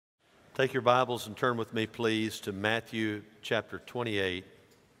Take your Bibles and turn with me, please, to Matthew chapter 28.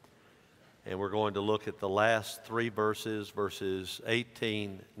 And we're going to look at the last three verses, verses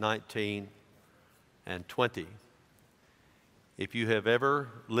 18, 19, and 20. If you have ever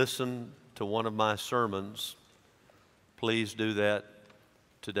listened to one of my sermons, please do that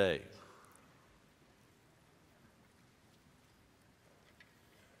today.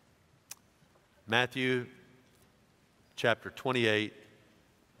 Matthew chapter 28,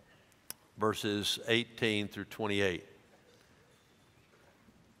 verses 18 through 28.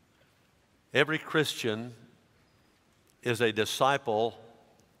 Every Christian is a disciple,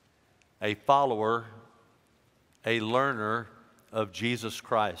 a follower, a learner of Jesus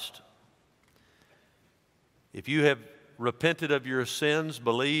Christ. If you have repented of your sins,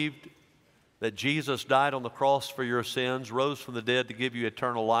 believed that Jesus died on the cross for your sins, rose from the dead to give you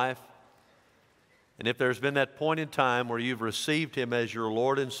eternal life, and if there's been that point in time where you've received Him as your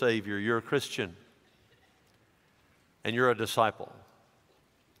Lord and Savior, you're a Christian and you're a disciple.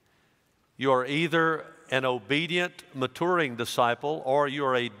 You are either an obedient, maturing disciple, or you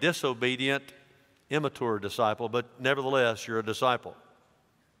are a disobedient, immature disciple, but nevertheless, you're a disciple.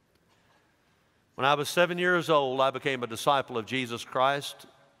 When I was 7 years old, I became a disciple of Jesus Christ.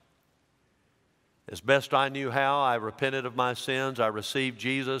 As best I knew how, I repented of my sins. I received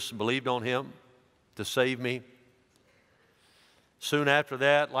Jesus and believed on Him to save me. Soon after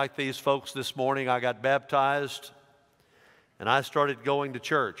that, like these folks this morning, I got baptized and I started going to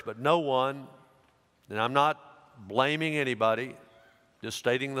church. But no one, and I'm not blaming anybody, just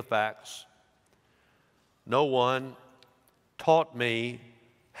stating the facts, no one taught me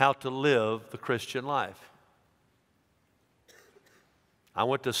how to live the Christian life. I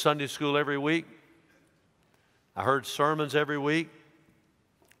went to Sunday school every week. I heard sermons every week.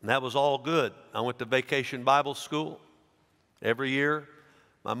 And that was all good. I went to vacation Bible school every year.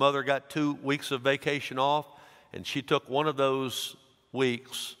 My mother got 2 weeks of vacation off, and she took one of those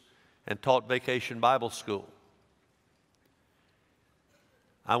weeks and taught vacation Bible school.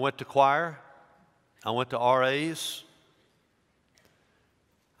 I went to choir. I went to RAs.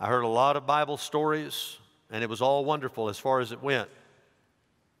 I heard a lot of Bible stories, and it was all wonderful as far as it went.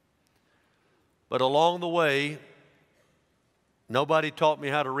 But along the way, nobody taught me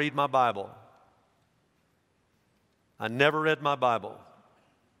how to read my Bible. I never read my Bible,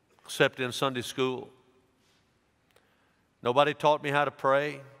 except in Sunday school. Nobody taught me how to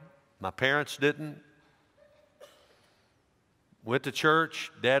pray. My parents didn't. Went to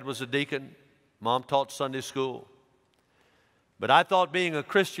church. Dad was a deacon. Mom taught Sunday school. But I thought being a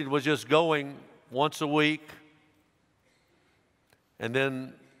Christian was just going once a week and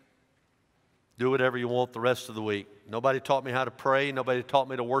then do whatever you want the rest of the week. Nobody taught me how to pray. Nobody taught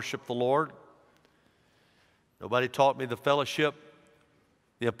me to worship the Lord. Nobody taught me the fellowship,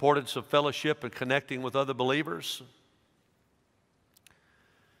 the importance of fellowship and connecting with other believers.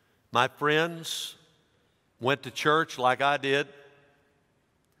 My friends went to church like I did,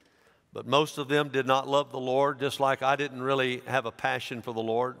 but most of them did not love the Lord, just like I didn't really have a passion for the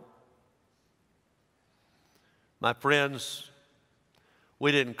Lord. My friends,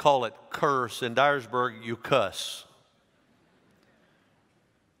 we didn't call it curse. In Dyersburg, you cuss.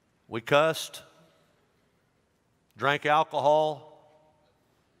 We cussed, drank alcohol,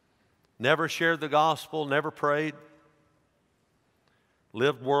 never shared the gospel, never prayed,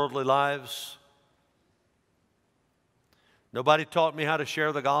 lived worldly lives. Nobody taught me how to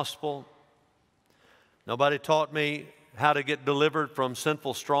share the gospel. Nobody taught me how to get delivered from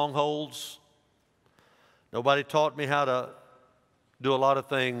sinful strongholds. Nobody taught me how to do a lot of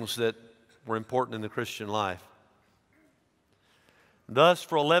things that were important in the Christian life. Thus,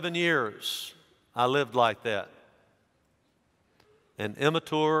 for 11 years, I lived like that. An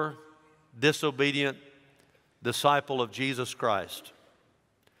immature, disobedient disciple of Jesus Christ.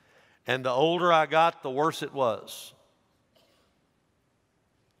 And the older I got, the worse it was.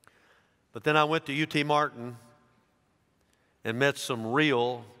 But then I went to UT Martin and met some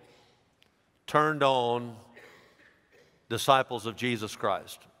real, turned-on disciples of Jesus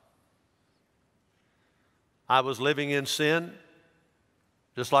Christ. I was living in sin,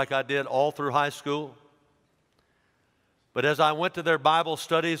 just like I did all through high school. But as I went to their Bible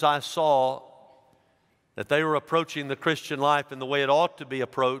studies, I saw that they were approaching the Christian life in the way it ought to be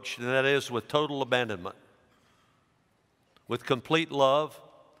approached, and that is with total abandonment, with complete love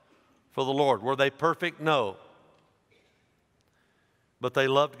for the Lord. Were they perfect? No. But they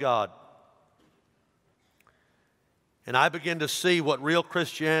loved God. And I began to see what real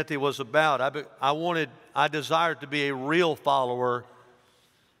Christianity was about. I desired to be a real follower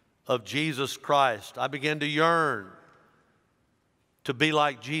of Jesus Christ. I began to yearn to be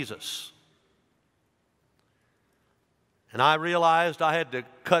like Jesus. And I realized I had to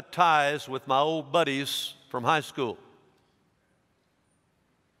cut ties with my old buddies from high school.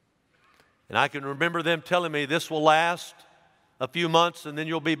 And I can remember them telling me, this will last a few months and then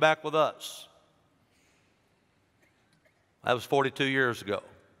you'll be back with us. That was 42 years ago.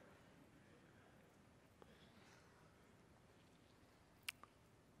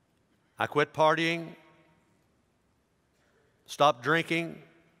 I quit partying, stopped drinking,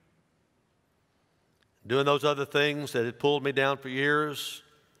 doing those other things that had pulled me down for years.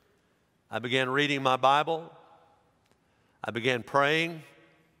 I began reading my Bible. I began praying.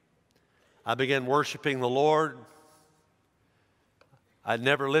 I began worshiping the Lord. I'd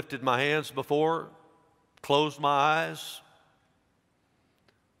never lifted my hands before, closed my eyes.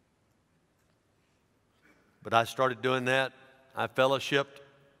 But I started doing that. I fellowshiped.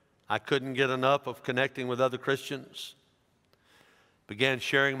 I couldn't get enough of connecting with other Christians. Began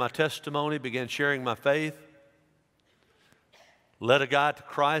sharing my testimony, began sharing my faith. Led a guy to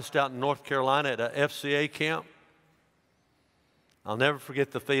Christ out in North Carolina at a FCA camp. I'll never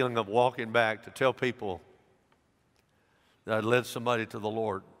forget the feeling of walking back to tell people that I'd led somebody to the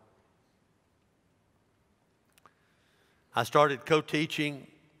Lord. I started co-teaching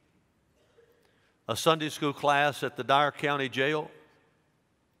a Sunday school class at the Dyer County Jail.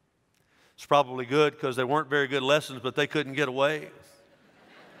 It's probably good because they weren't very good lessons, but they couldn't get away.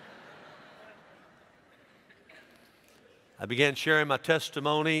 I began sharing my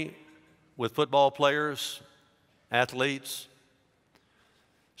testimony with football players, athletes.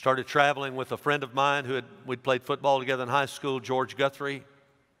 Started traveling with a friend of mine we'd played football together in high school, George Guthrie.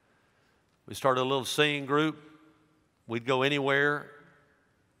 We started a little singing group. We'd go anywhere.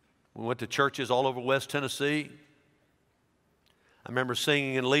 We went to churches all over West Tennessee. I remember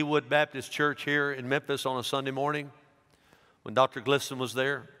singing in Bellevue Baptist Church here in Memphis on a Sunday morning when Dr. Glisson was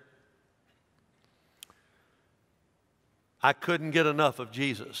there. I couldn't get enough of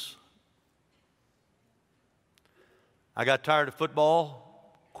Jesus. I got tired of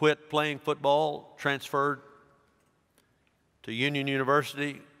football, quit playing football, transferred to Union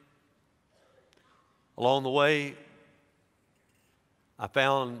University. Along the way, I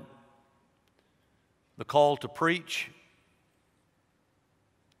found the call to preach.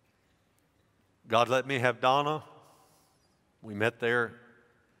 God let me have Donna. We met there.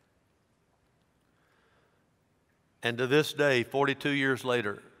 And to this day, 42 years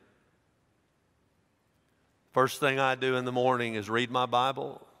later, first thing I do in the morning is read my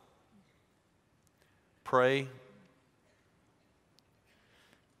Bible, pray,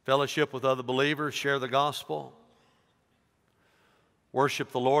 fellowship with other believers, share the gospel,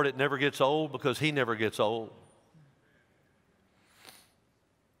 worship the Lord. It never gets old because He never gets old.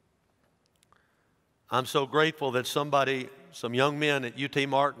 I'm so grateful that some young men at UT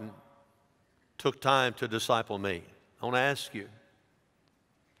Martin took time to disciple me. I want to ask you,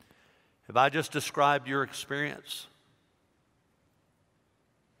 have I just described your experience?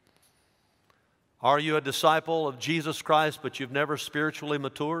 Are you a disciple of Jesus Christ, but you've never spiritually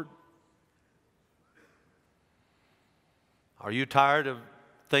matured? Are you tired of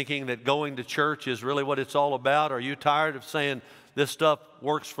thinking that going to church is really what it's all about? Are you tired of saying this stuff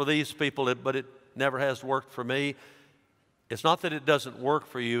works for these people, but it never has worked for me? It's not that it doesn't work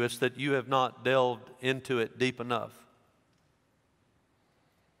for you, it's that you have not delved into it deep enough.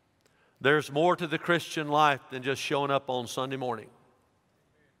 There's more to the Christian life than just showing up on Sunday morning.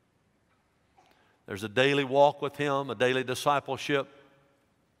 There's a daily walk with Him, a daily discipleship.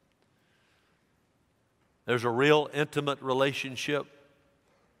 There's a real intimate relationship.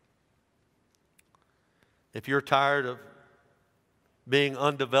 If you're tired of being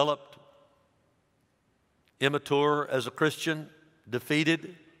undeveloped, immature as a Christian,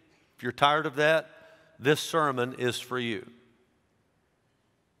 defeated, if you're tired of that, this sermon is for you.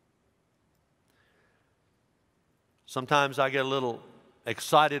 Sometimes I get a little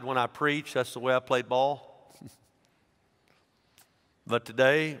excited when I preach. That's the way I played ball. But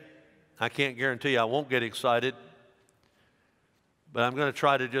today, I can't guarantee I won't get excited. But I'm going to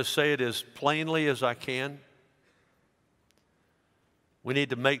try to just say it as plainly as I can. We need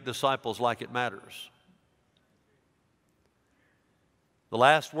to make disciples like it matters. The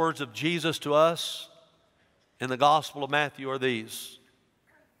last words of Jesus to us in the Gospel of Matthew are these.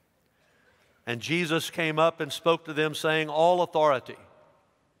 And Jesus came up and spoke to them, saying, all authority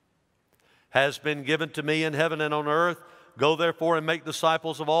has been given to me in heaven and on earth. Go therefore and make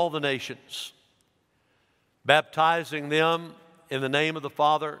disciples of all the nations, baptizing them in the name of the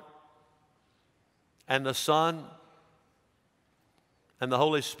Father and the Son and the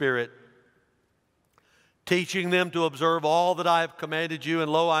Holy Spirit, teaching them to observe all that I have commanded you, and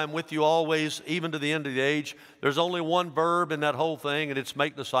lo, I am with you always, even to the end of the age. There's only one verb in that whole thing, and it's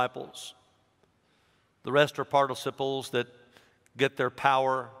make disciples. The rest are participles that get their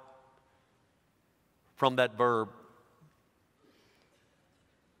power from that verb.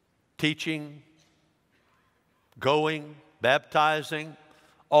 Teaching, going, baptizing,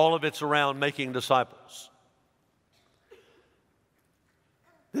 all of it's around making disciples.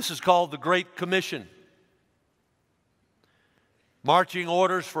 This is called the Great Commission. Marching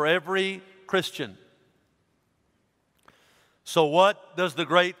orders for every Christian. So what does the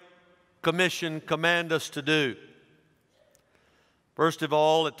Great Commission command us to do? First of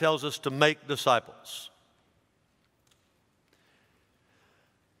all, it tells us to make disciples.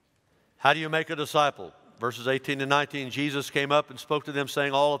 How do you make a disciple? Verses 18 and 19, Jesus came up and spoke to them,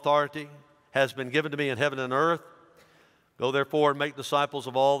 saying, all authority has been given to me in heaven and earth. Go therefore and make disciples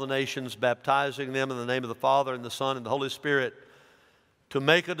of all the nations, baptizing them in the name of the Father and the Son and the Holy Spirit. To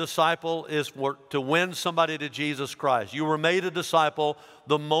make a disciple is to win somebody to Jesus Christ. You were made a disciple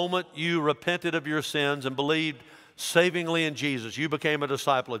the moment you repented of your sins and believed savingly in Jesus. You became a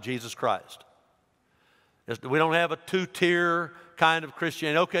disciple of Jesus Christ. We don't have a two-tier kind of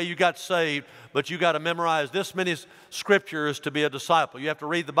Christianity. Okay, you got saved, but you got to memorize this many scriptures to be a disciple. You have to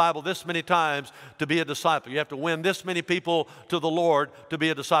read the Bible this many times to be a disciple. You have to win this many people to the Lord to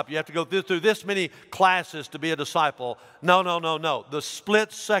be a disciple. You have to go through this many classes to be a disciple. No, no, no, no. The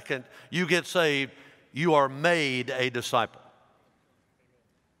split second you get saved, you are made a disciple.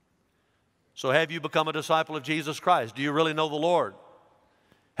 So have you become a disciple of Jesus Christ? Do you really know the Lord?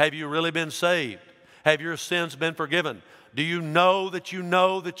 Have you really been saved? Have your sins been forgiven? Do you know that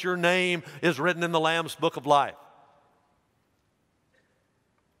your name is written in the Lamb's book of life?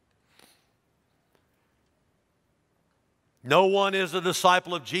 No one is a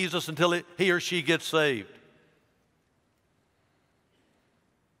disciple of Jesus until he or she gets saved.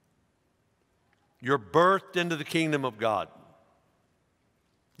 You're birthed into the kingdom of God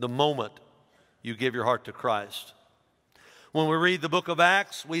the moment you give your heart to Christ. When we read the book of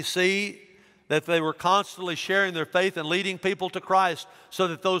Acts, we see that they were constantly sharing their faith and leading people to Christ so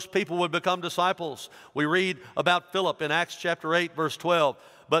that those people would become disciples. We read about Philip in Acts chapter 8, verse 12.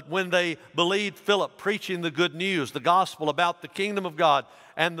 But when they believed Philip preaching the good news, the gospel about the kingdom of God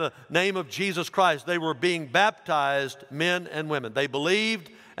and the name of Jesus Christ, they were being baptized, men and women. They believed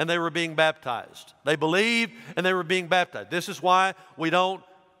and they were being baptized. They believed and they were being baptized. This is why we don't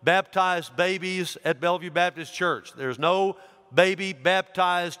baptize babies at Bellevue Baptist Church. There's no baby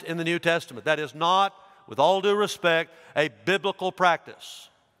baptized in the New Testament. That is not, with all due respect, a biblical practice.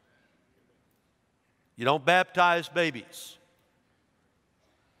 You don't baptize babies.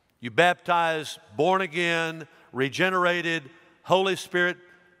 You baptize born again, regenerated, Holy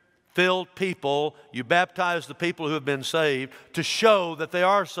Spirit-filled people. You baptize the people who have been saved to show that they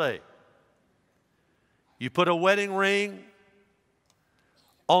are saved. You put a wedding ring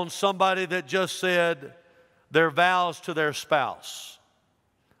on somebody that just said their vows to their spouse.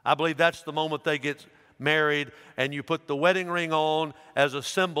 I believe that's the moment they get married, and you put the wedding ring on as a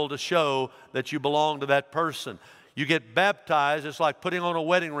symbol to show that you belong to that person. You get baptized, it's like putting on a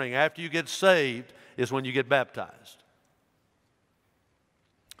wedding ring. After you get saved is when you get baptized.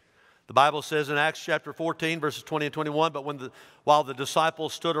 The Bible says in Acts chapter 14, verses 20 and 21, but while the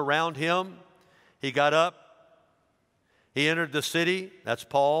disciples stood around him, he got up, he entered the city. That's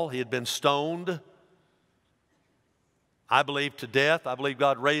Paul. He had been stoned, I believe, to death. I believe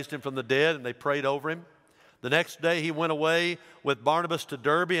God raised him from the dead, and they prayed over him. The next day he went away with Barnabas to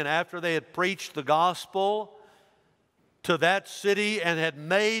Derbe, and after they had preached the gospel to that city and had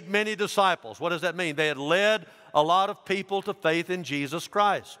made many disciples. What does that mean? They had led a lot of people to faith in Jesus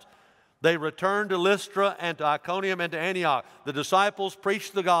Christ. They returned to Lystra and to Iconium and to Antioch. The disciples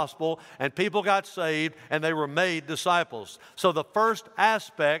preached the gospel, and people got saved, and they were made disciples. So the first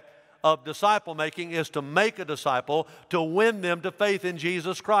aspect of disciple making is to make a disciple, to win them to faith in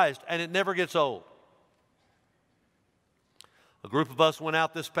Jesus Christ, and it never gets old. A group of us went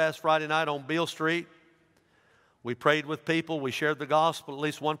out this past Friday night on Beale Street. We prayed with people. We shared the gospel. At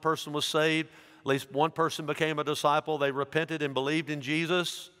least one person was saved. At least one person became a disciple. They repented and believed in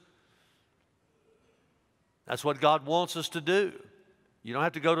Jesus. That's what God wants us to do. You don't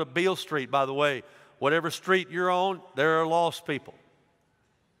have to go to Beale Street, by the way. Whatever street you're on, there are lost people.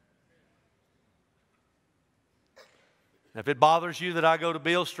 If it bothers you that I go to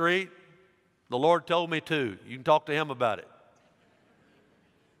Beale Street, the Lord told me to. You can talk to Him about it.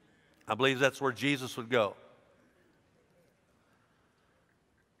 I believe that's where Jesus would go.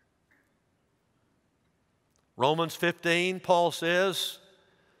 Romans 15, Paul says,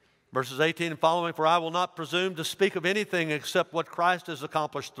 Verses 18 and following, for I will not presume to speak of anything except what Christ has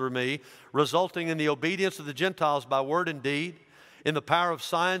accomplished through me, resulting in the obedience of the Gentiles by word and deed, in the power of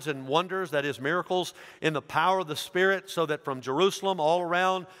signs and wonders, that is miracles, in the power of the Spirit, so that from Jerusalem all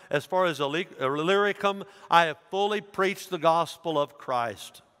around, as far as Illyricum, I have fully preached the gospel of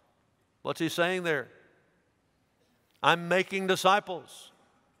Christ. What's he saying there? I'm making disciples.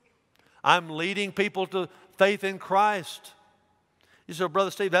 I'm leading people to faith in Christ. You say,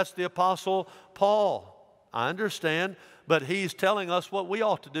 Brother Steve, that's the Apostle Paul. I understand, but he's telling us what we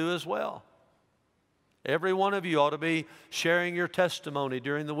ought to do as well. Every one of you ought to be sharing your testimony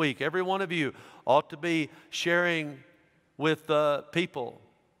during the week. Every one of you ought to be sharing with people.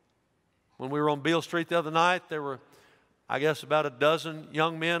 When we were on Beale Street the other night, there were, I guess, about a dozen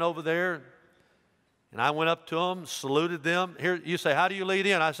young men over there. And I went up to them, saluted them. Here, you say, how do you lead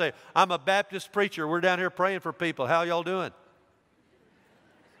in? I say, I'm a Baptist preacher. We're down here praying for people. How y'all doing?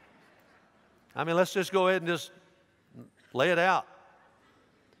 I mean, let's just go ahead and just lay it out.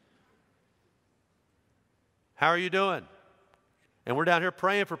 How are you doing? And we're down here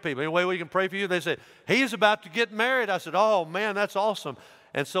praying for people. Any way we can pray for you? They said, he's about to get married. I said, oh, man, that's awesome.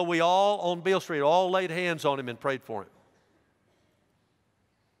 And so we all, on Beale Street, all laid hands on him and prayed for him.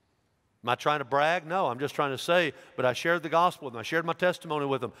 Am I trying to brag? No, I'm just trying to say, but I shared the gospel with them. I shared my testimony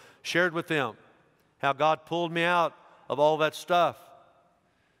with them, shared with them how God pulled me out of all that stuff.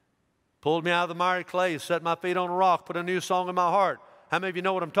 Pulled me out of the miry clay, set my feet on a rock, put a new song in my heart. How many of you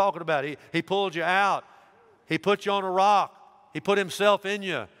know what I'm talking about? He pulled you out. He put you on a rock. He put himself in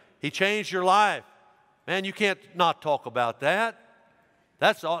you. He changed your life. Man, you can't not talk about that.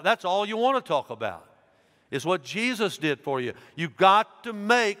 That's all you want to talk about is what Jesus did for you. You've got to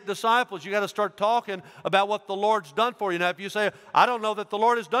make disciples. You've got to start talking about what the Lord's done for you. Now, if you say, I don't know that the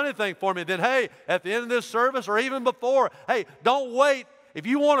Lord has done anything for me, then, hey, at the end of this service or even before, hey, don't wait. If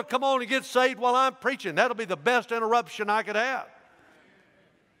you want to come on and get saved while I'm preaching, that'll be the best interruption I could have.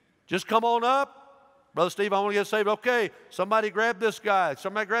 Just come on up. Brother Steve, I want to get saved. Okay, somebody grab this guy.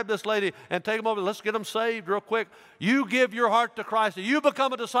 Somebody grab this lady and take them over. Let's get them saved real quick. You give your heart to Christ and you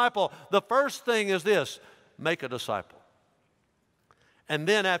become a disciple. The first thing is this, make a disciple. And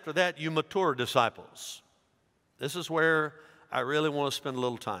then after that, you mature disciples. This is where I really want to spend a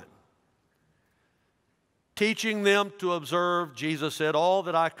little time. Teaching them to observe, Jesus said, all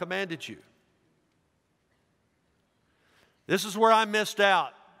that I commanded you. This is where I missed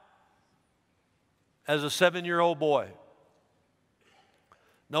out as a 7-year-old boy.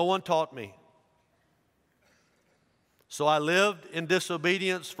 No one taught me. So I lived in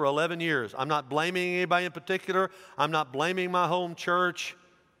disobedience for 11 years. I'm not blaming anybody in particular. I'm not blaming my home church.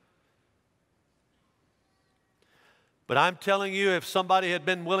 But I'm telling you, if somebody had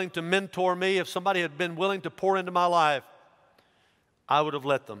been willing to mentor me, if somebody had been willing to pour into my life, I would have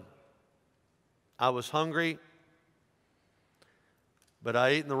let them. I was hungry, but I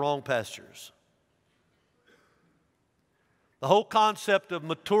ate in the wrong pastures. The whole concept of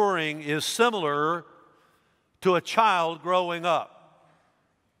maturing is similar to a child growing up.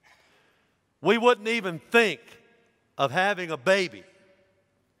 We wouldn't even think of having a baby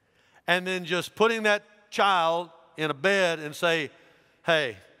and then just putting that child in a bed and say,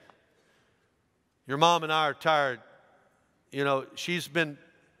 hey, your mom and I are tired. You know, she's been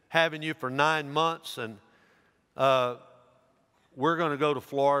having you for 9 months and we're going to go to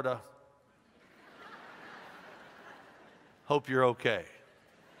Florida. Hope you're okay.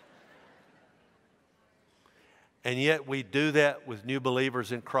 And yet we do that with new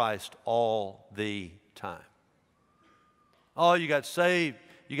believers in Christ all the time. Oh, you got saved,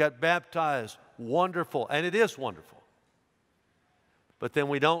 you got baptized, wonderful, and it is wonderful. But then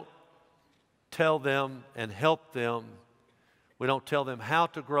we don't tell them and help them. We don't tell them how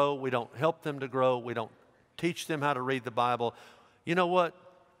to grow. We don't help them to grow. We don't teach them how to read the Bible. You know what?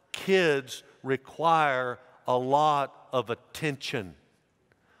 Kids require a lot of attention.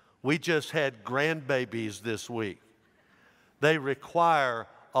 We just had grandbabies this week. They require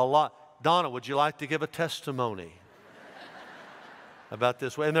a lot. Donna, would you like to give a testimony about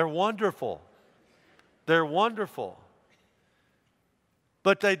this way? And they're wonderful. They're wonderful.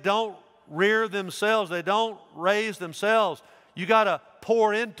 But they don't rear themselves. They don't raise themselves. You got to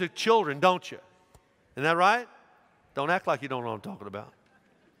pour into children, don't you? Isn't that right? Don't act like you don't know what I'm talking about.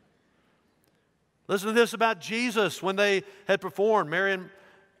 Listen to this about Jesus when they had performed, Mary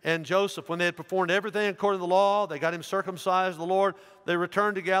and Joseph, when they had performed everything according to the law, they got him circumcised, the Lord, they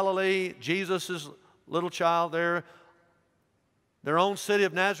returned to Galilee, Jesus' little child there, their own city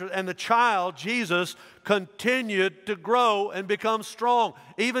of Nazareth, and the child, Jesus, continued to grow and become strong.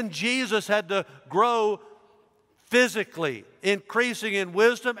 Even Jesus had to grow physically, increasing in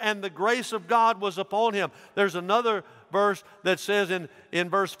wisdom, and the grace of God was upon him. There's another verse that says in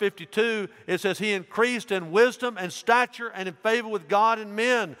verse 52, it says, he increased in wisdom and stature and in favor with God and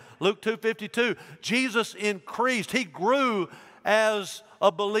men. Luke 2:52. Jesus increased. He grew as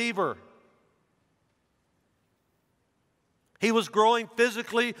a believer. He was growing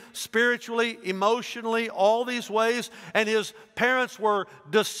physically, spiritually, emotionally, all these ways, and his parents were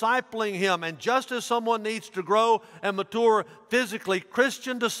discipling him. And just as someone needs to grow and mature physically,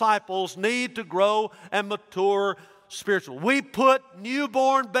 Christian disciples need to grow and mature spiritually. We put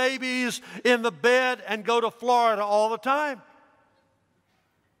newborn babies in the bed and go to Florida all the time.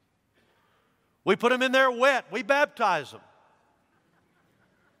 We put them in there wet. We baptize them.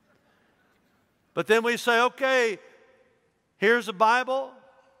 But then we say, okay, here's the Bible.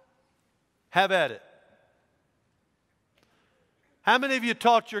 Have at it. How many of you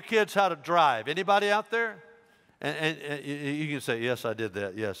taught your kids how to drive? Anybody out there? And you can say, yes, I did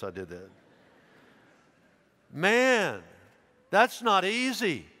that. Yes, I did that. Man, that's not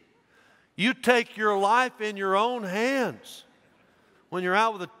easy. You take your life in your own hands. When you're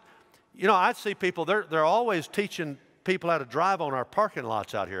out with I see people, they're always teaching people how to drive on our parking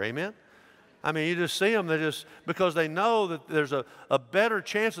lots out here. Amen? I mean, you just see them, because they know that there's a better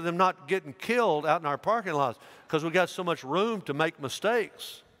chance of them not getting killed out in our parking lots because we've got so much room to make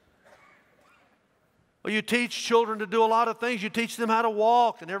mistakes. Well, you teach children to do a lot of things. You teach them how to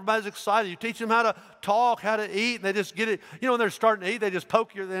walk, and everybody's excited. You teach them how to talk, how to eat, and they just get it. When they're starting to eat, they just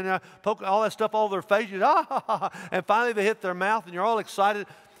poke all that stuff all over their face. And finally they hit their mouth, and you're all excited.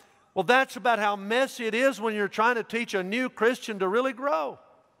 Well, that's about how messy it is when you're trying to teach a new Christian to really grow.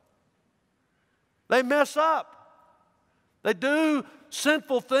 They mess up. They do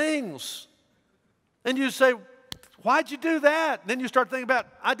sinful things. And you say, why'd you do that? And then you start thinking about,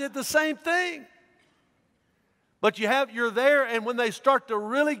 I did the same thing. But you're there, and when they start to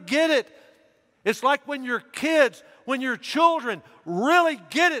really get it, it's like when your children really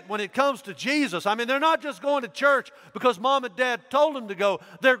get it when it comes to Jesus. I mean, they're not just going to church because mom and dad told them to go.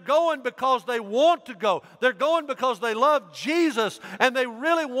 They're going because they want to go. They're going because they love Jesus and they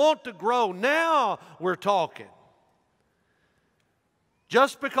really want to grow. Now we're talking.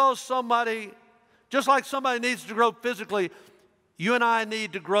 Just like somebody needs to grow physically, you and I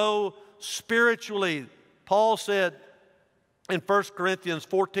need to grow spiritually. Paul said in 1 Corinthians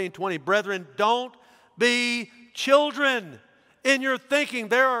 14:20, brethren, don't be children in your thinking.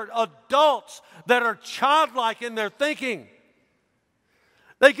 There are adults that are childlike in their thinking.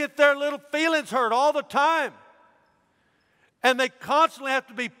 They get their little feelings hurt all the time. And they constantly have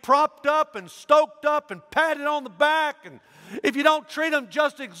to be propped up and stoked up and patted on the back. And if you don't treat them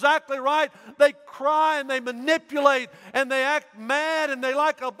just exactly right, they cry and they manipulate and they act mad and they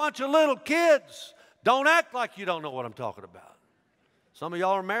like a bunch of little kids. Don't act like you don't know what I'm talking about. Some of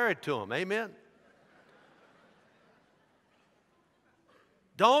y'all are married to them. Amen.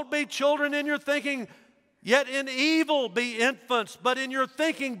 Don't be children in your thinking, yet in evil be infants, but in your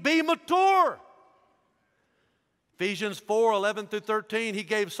thinking be mature. Ephesians 4:11-13, he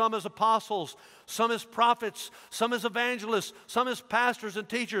gave some as apostles, some as prophets, some as evangelists, some as pastors and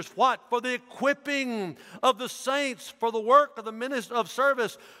teachers. What? For the equipping of the saints, for the work of the ministry of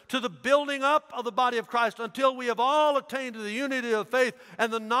service, to the building up of the body of Christ, until we have all attained to the unity of faith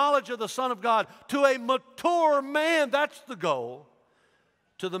and the knowledge of the Son of God, to a mature man. That's the goal.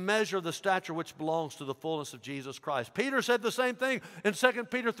 To the measure of the stature which belongs to the fullness of Jesus Christ. Peter said the same thing in 2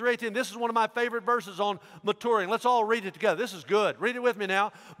 Peter 3:18. This is one of my favorite verses on maturing. Let's all read it together. This is good. Read it with me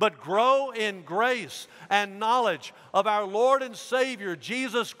now. But grow in grace and knowledge of our Lord and Savior,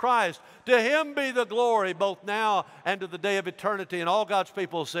 Jesus Christ. To Him be the glory both now and to the day of eternity. And all God's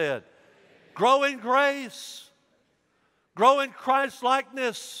people said, grow in grace. Grow in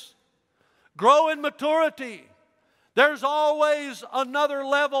Christ-likeness. Grow in maturity. There's always another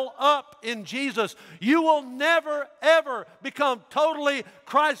level up in Jesus. You will never, ever become totally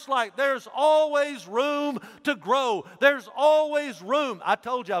Christ-like. There's always room to grow. There's always room. I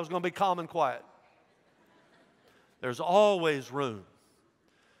told you I was going to be calm and quiet. There's always room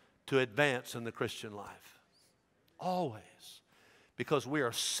to advance in the Christian life. Always. Because we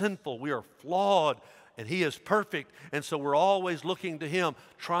are sinful. We are flawed. And He is perfect, and so we're always looking to Him,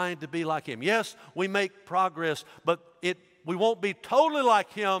 trying to be like Him. Yes, we make progress, but we won't be totally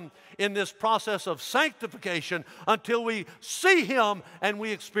like Him in this process of sanctification until we see Him and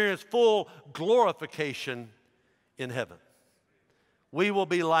we experience full glorification in heaven. We will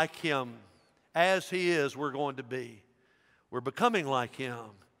be like Him. As He is, we're going to be. We're becoming like Him,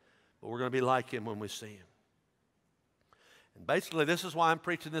 but we're going to be like Him when we see Him. And basically, this is why I'm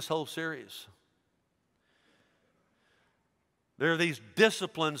preaching this whole series. There are these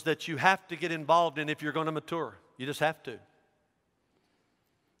disciplines that you have to get involved in if you're going to mature. You just have to.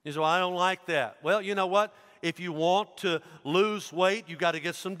 You say, well, I don't like that. Well, you know what? If you want to lose weight, you've got to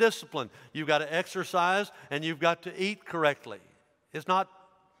get some discipline. You've got to exercise, and you've got to eat correctly. It's not,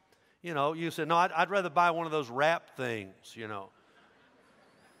 you know, you say, no, I'd rather buy one of those wrap things, you know.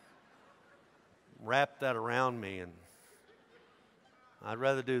 Wrap that around me, and I'd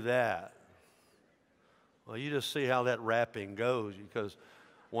rather do that. Well, you just see how that wrapping goes, because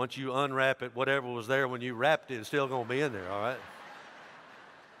once you unwrap it, whatever was there when you wrapped it is still going to be in there, all right?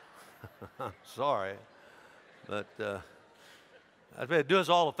 I'm sorry, but I'd better do us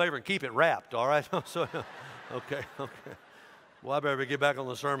all a favor and keep it wrapped, all right? So, okay. Well, I better get back on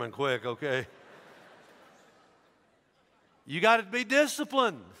the sermon quick, okay? You got to be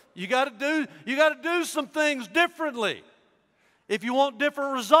disciplined. You got to do some things differently if you want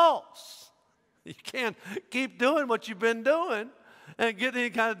different results. You can't keep doing what you've been doing and get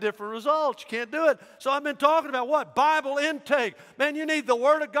any kind of different results. You can't do it. So I've been talking about what? Bible intake. Man, you need the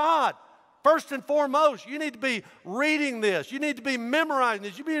Word of God. First and foremost, you need to be reading this. You need to be memorizing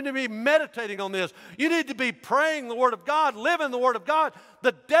this. You need to be meditating on this. You need to be praying the Word of God, living the Word of God.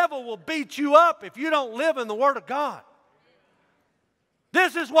 The devil will beat you up if you don't live in the Word of God.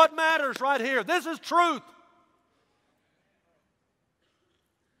 This is what matters right here. This is truth.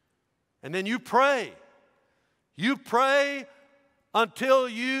 And then you pray. You pray until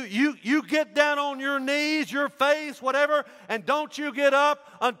you get down on your knees, your face, whatever, and don't you get up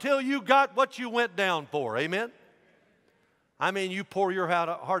until you got what you went down for. Amen? I mean, you pour your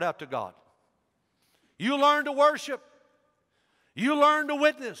heart out to God. You learn to worship. You learn to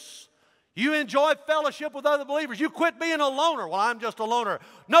witness. You enjoy fellowship with other believers. You quit being a loner. Well, I'm just a loner.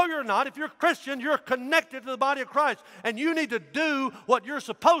 No, you're not. If you're a Christian, you're connected to the body of Christ. And you need to do what you're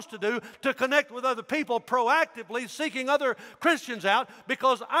supposed to do to connect with other people proactively, seeking other Christians out,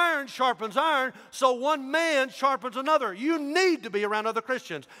 because iron sharpens iron, so one man sharpens another. You need to be around other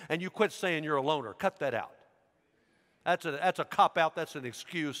Christians. And you quit saying you're a loner. Cut that out. That's a cop-out. That's an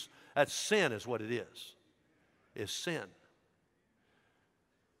excuse. That's sin is what it is sin.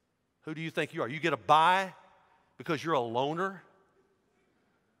 Who do you think you are? You get a buy because you're a loner?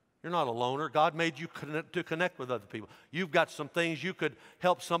 You're not a loner. God made you to connect with other people. You've got some things you could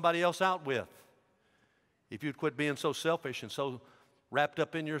help somebody else out with if you'd quit being so selfish and so wrapped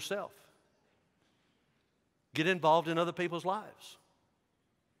up in yourself. Get involved in other people's lives.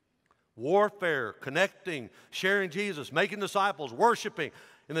 Warfare, connecting, sharing Jesus, making disciples, worshiping.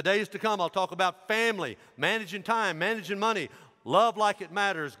 In the days to come, I'll talk about family, managing time, managing money. Love like it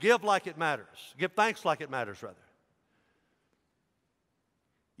matters. Give like it matters. Give thanks like it matters, rather.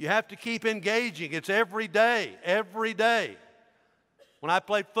 You have to keep engaging. It's every day, every day. When I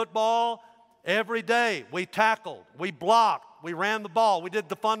played football, every day we tackled, we blocked, we ran the ball, we did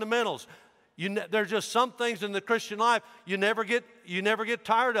the fundamentals. There's just some things in the Christian life you never get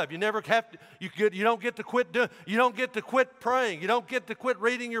tired of. You never have to. You don't get to quit doing. You don't get to quit praying. You don't get to quit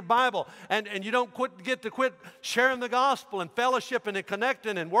reading your Bible, and you don't get to quit sharing the gospel and fellowshipping and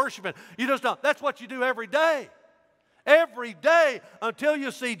connecting and worshiping. You just don't. That's what you do every day. Every day until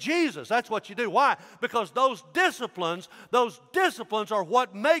you see Jesus. That's what you do. Why? Because those disciplines are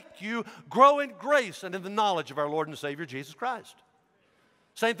what make you grow in grace and in the knowledge of our Lord and Savior Jesus Christ.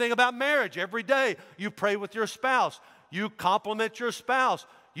 Same thing about marriage. Every day you pray with your spouse. You compliment your spouse.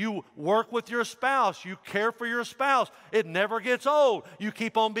 You work with your spouse. You care for your spouse. It never gets old. You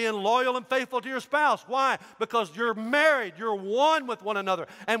keep on being loyal and faithful to your spouse. Why? Because you're married. You're one with one another.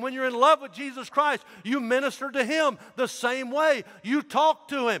 And when you're in love with Jesus Christ, you minister to Him the same way. You talk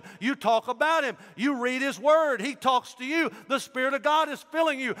to Him. You talk about Him. You read His Word. He talks to you. The Spirit of God is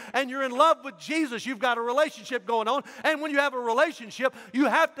filling you. And you're in love with Jesus. You've got a relationship going on. And when you have a relationship, you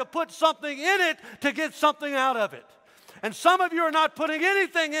have to put something in it to get something out of it. And some of you are not putting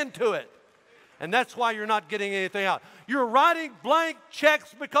anything into it. And that's why you're not getting anything out. You're writing blank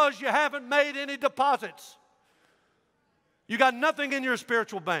checks because you haven't made any deposits. You got nothing in your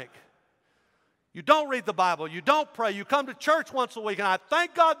spiritual bank. You don't read the Bible. You don't pray. You come to church once a week, and I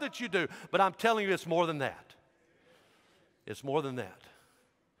thank God that you do. But I'm telling you, it's more than that. It's more than that.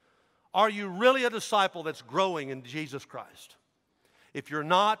 Are you really a disciple that's growing in Jesus Christ? If you're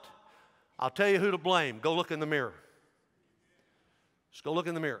not, I'll tell you who to blame. Go look in the mirror. Just go look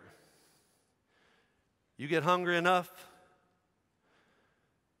in the mirror. You get hungry enough,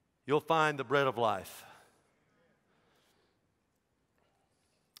 you'll find the bread of life.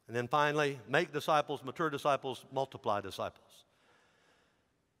 And then finally, make disciples, mature disciples, multiply disciples.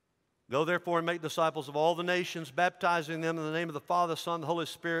 Go therefore and make disciples of all the nations, baptizing them in the name of the Father, Son, and the Holy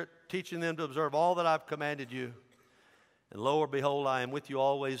Spirit, teaching them to observe all that I've commanded you. And lo, behold, I am with you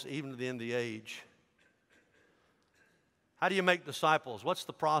always, even to the end of the age. How do you make disciples? What's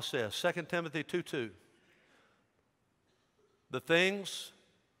the process? 2 Timothy 2:2. The things,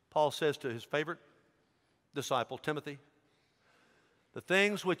 Paul says to his favorite disciple, Timothy, the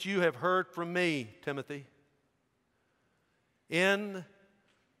things which you have heard from me, Timothy, in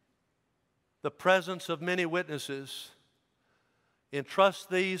the presence of many witnesses, entrust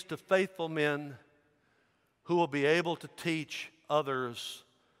these to faithful men who will be able to teach others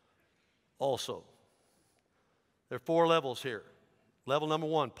also. There are 4 levels here. Level number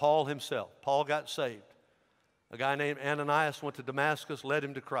 1, Paul himself. Paul got saved. A guy named Ananias went to Damascus, led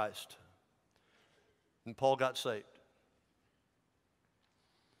him to Christ. And Paul got saved.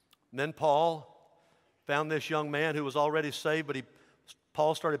 And then Paul found this young man who was already saved, but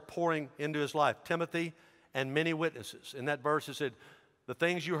Paul started pouring into his life. Timothy and many witnesses. In that verse it said, the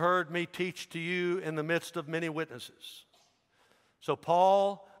things you heard me teach to you in the midst of many witnesses. So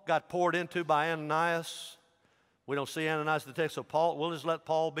Paul got poured into by Ananias. We don't see Ananias in the text, so we'll just let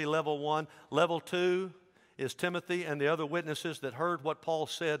Paul be level 1. Level 2 is Timothy and the other witnesses that heard what Paul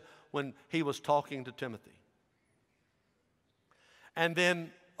said when he was talking to Timothy. And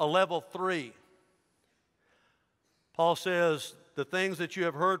then a level 3. Paul says, the things that you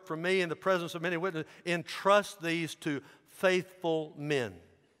have heard from me in the presence of many witnesses, entrust these to faithful men.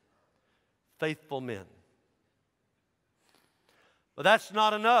 Faithful men. But that's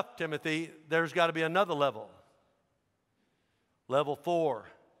not enough, Timothy. There's got to be another level. Level 4.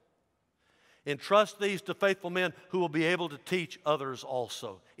 Entrust these to faithful men who will be able to teach others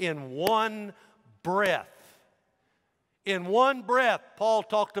also. In one breath. In one breath, Paul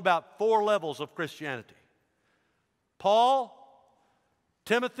talked about 4 levels of Christianity. Paul,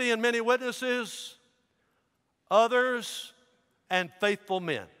 Timothy and many witnesses, others, and faithful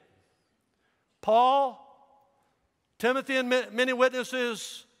men. Paul, Timothy and many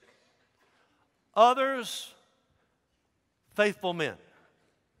witnesses, others, faithful men.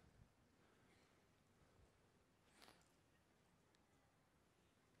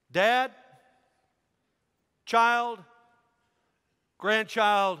 Dad, child,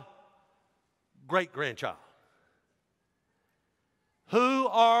 grandchild, great-grandchild. Who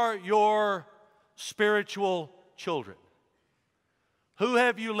are your spiritual children? Who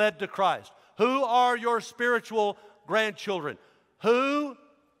have you led to Christ? Who are your spiritual grandchildren? Who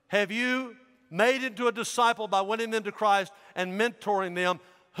have you made into a disciple by winning them to Christ and mentoring them?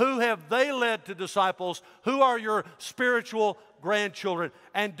 Who have they led to disciples? Who are your spiritual grandchildren?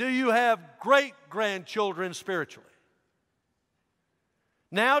 And do you have great-grandchildren spiritually?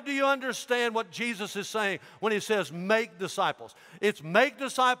 Now do you understand what Jesus is saying when he says make disciples? It's make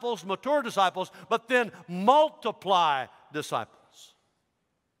disciples, mature disciples, but then multiply disciples.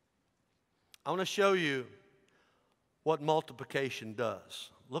 I want to show you what multiplication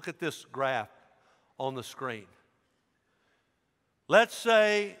does. Look at this graph on the screen. Let's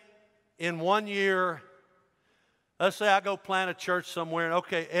say in 1 year, let's say I go plant a church somewhere, and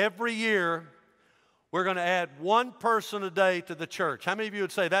okay, every year we're going to add 1 person a day to the church. How many of you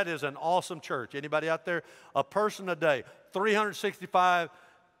would say that is an awesome church? Anybody out there? A person a day. 365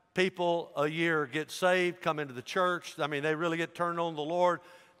 people a year get saved, come into the church. I mean, they really get turned on to the Lord.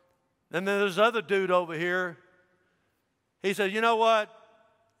 And then there's other dude over here. He said, you know what?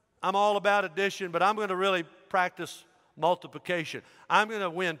 I'm all about addition, but I'm going to really practice multiplication. I'm going to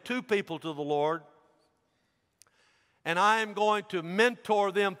win 2 people to the Lord, and I'm going to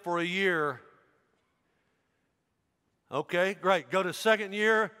mentor them for a year. Okay, great. Go to 2nd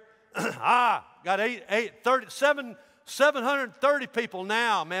year. Got 730 people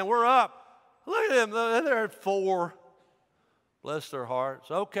now. Man, we're up. Look at them. They're at 4. Bless their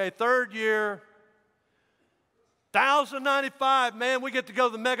hearts. Okay, 3rd year. 1,095. Man, we get to go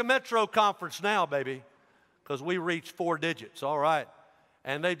to the Mega Metro Conference now, baby, because we reached 4 digits. All right.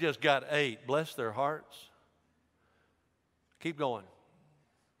 And they've just got 8. Bless their hearts. Keep going.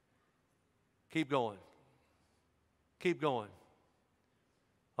 Keep going. Keep going.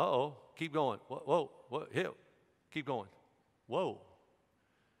 Uh-oh. Keep going. Whoa. Here. Keep going. Whoa.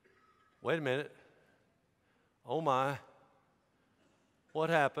 Wait a minute. Oh, my. What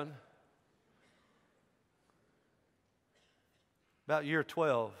happened? About year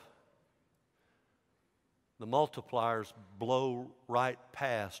 12, the multipliers blow right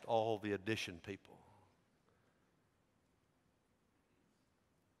past all the addition people.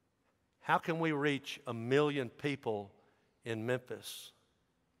 How can we reach 1 million people in Memphis?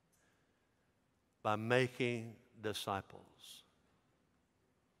 By making disciples.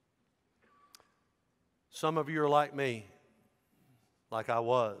 Some of you are like me, like I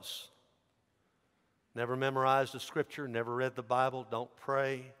was. never memorized the scripture, never read the Bible, don't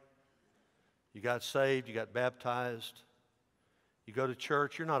pray. You got saved, you got baptized, you go to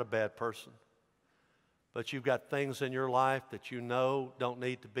church, you're not a bad person. But you've got things in your life that you know don't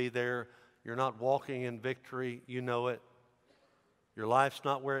need to be there. You're not walking in victory, you know it. Your life's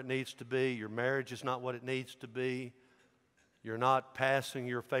not where it needs to be. Your marriage is not what it needs to be. You're not passing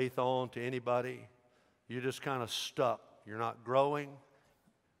your faith on to anybody. You're just kind of stuck. You're not growing.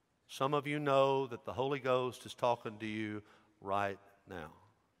 Some of you know that the Holy Ghost is talking to you right now.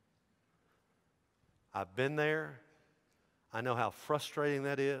 I've been there. I know how frustrating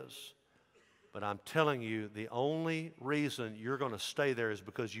that is. But I'm telling you, the only reason you're going to stay there is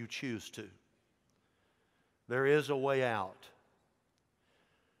because you choose to. There is a way out.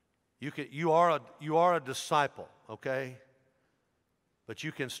 You are a disciple, okay? But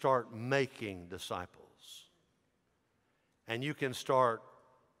you can start making disciples. And you can start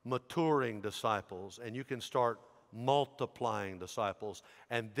maturing disciples. And you can start multiplying disciples.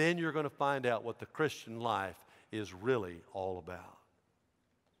 And then you're going to find out what the Christian life is really all about.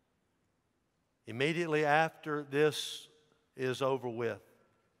 Immediately after this is over with,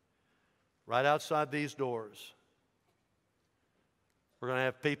 right outside these doors, we're going to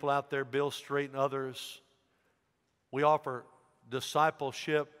have people out there, Bill Street and others. We offer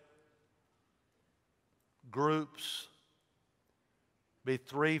discipleship groups. Be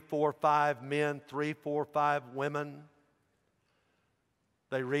 3, 4, 5 men, 3, 4, 5 women.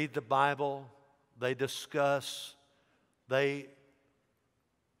 They read the Bible. They discuss. They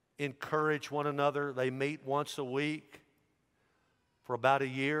encourage one another. They meet once a week for about a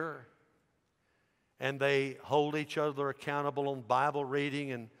year. And they hold each other accountable on Bible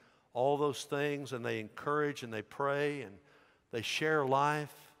reading and all those things. And they encourage and they pray and they share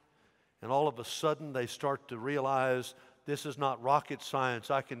life. And all of a sudden they start to realize this is not rocket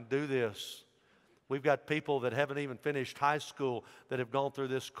science. I can do this. We've got people that haven't even finished high school that have gone through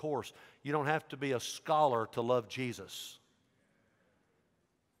this course. You don't have to be a scholar to love Jesus.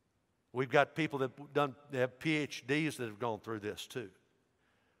 We've got people that have PhDs that have gone through this too.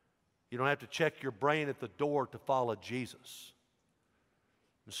 You don't have to check your brain at the door to follow Jesus.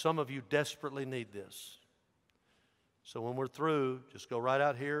 And some of you desperately need this. So when we're through, just go right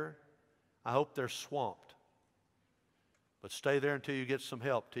out here. I hope they're swamped. But stay there until you get some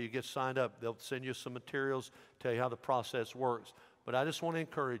help, till you get signed up. They'll send you some materials, tell you how the process works. But I just want to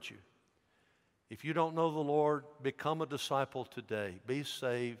encourage you. If you don't know the Lord, become a disciple today. Be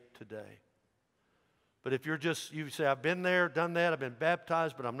saved today. But if you say, I've been there, done that, I've been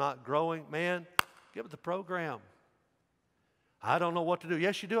baptized, but I'm not growing, man, get with the program. I don't know what to do.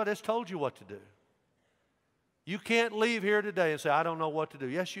 Yes, you do. I just told you what to do. You can't leave here today and say, I don't know what to do.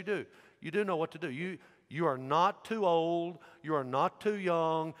 Yes, you do. You do know what to do. You are not too old. You are not too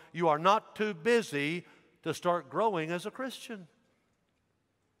young. You are not too busy to start growing as a Christian.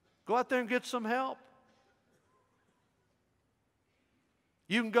 Go out there and get some help.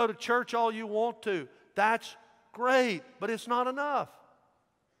 You can go to church all you want to. That's great, but it's not enough.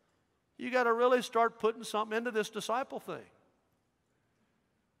 You got to really start putting something into this disciple thing.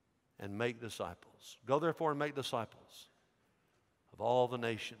 And make disciples. Go therefore and make disciples of all the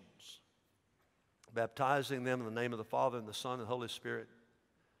nations, baptizing them in the name of the Father and the Son and the Holy Spirit,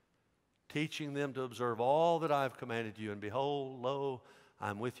 teaching them to observe all that I have commanded you. And behold, lo,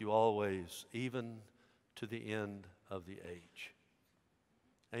 I am with you always, even to the end of the age.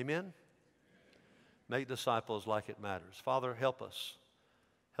 Amen? Make disciples like it matters. Father, help us.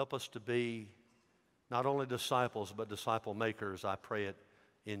 Help us to be not only disciples, but disciple makers. I pray it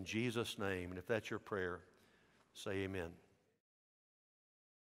in Jesus' name. And if that's your prayer, say amen.